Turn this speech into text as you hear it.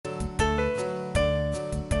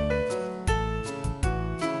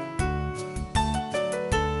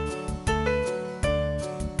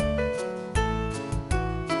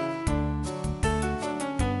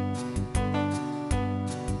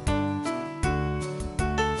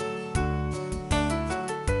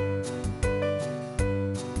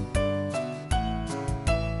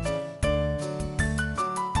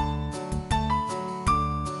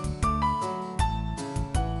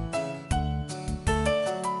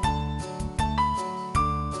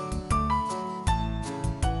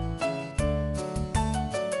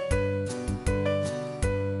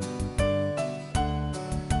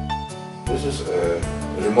this is a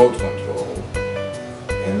remote control,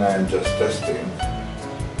 and I'm just testing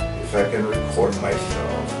if I can record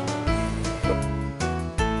myself.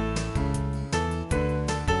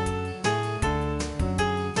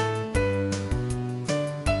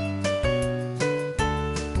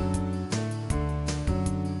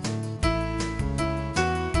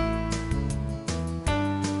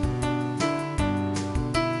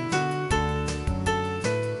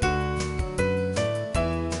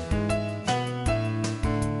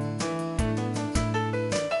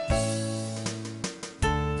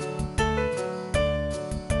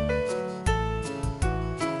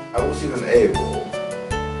 I was even able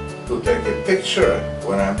to take a picture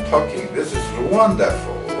when I'm talking. This is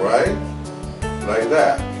wonderful, right? Like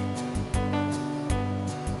that.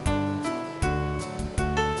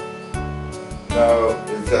 No,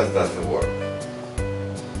 it just doesn't work.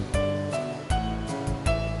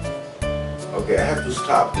 Okay, I have to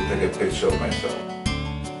stop to take a picture of myself.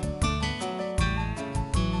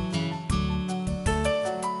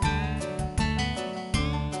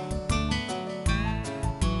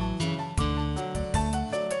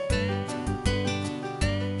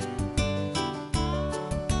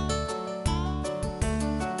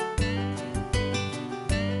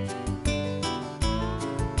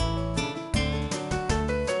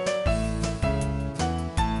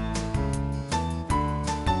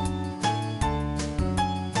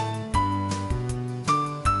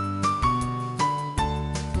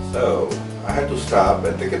 So I had to stop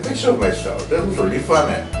and take a picture of myself. That was really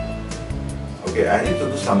funny. Okay, I need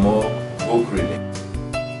to do some more book reading.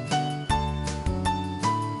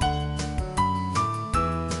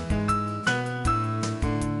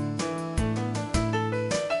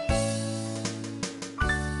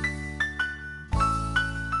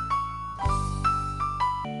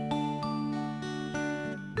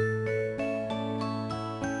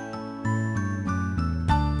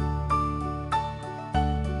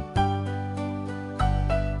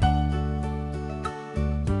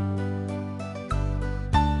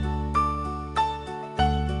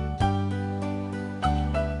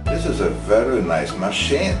 This is a very nice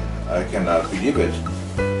machine. I cannot believe it.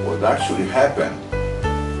 What actually happened,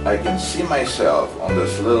 I can see myself on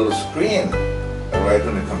this little screen right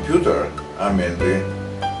on the computer. I'm in the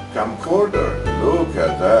camcorder. Look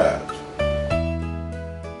at that.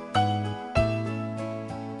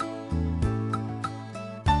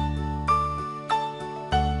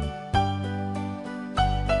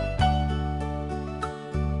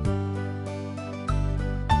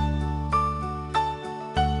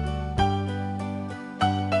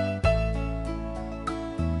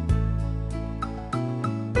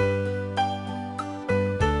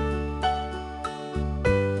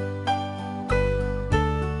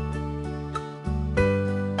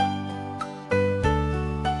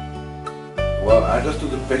 Well, I just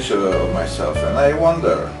took a picture of myself and I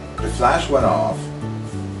wonder, the flash went off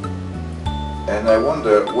and I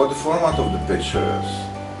wonder what the format of the picture is.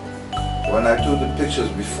 When I took the pictures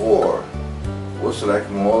before, it was like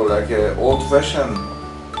more like an old-fashioned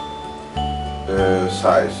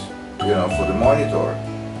size, you know, for the monitor.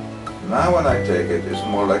 Now when I take it, it's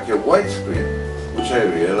more like a widescreen, which I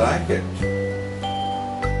really like it.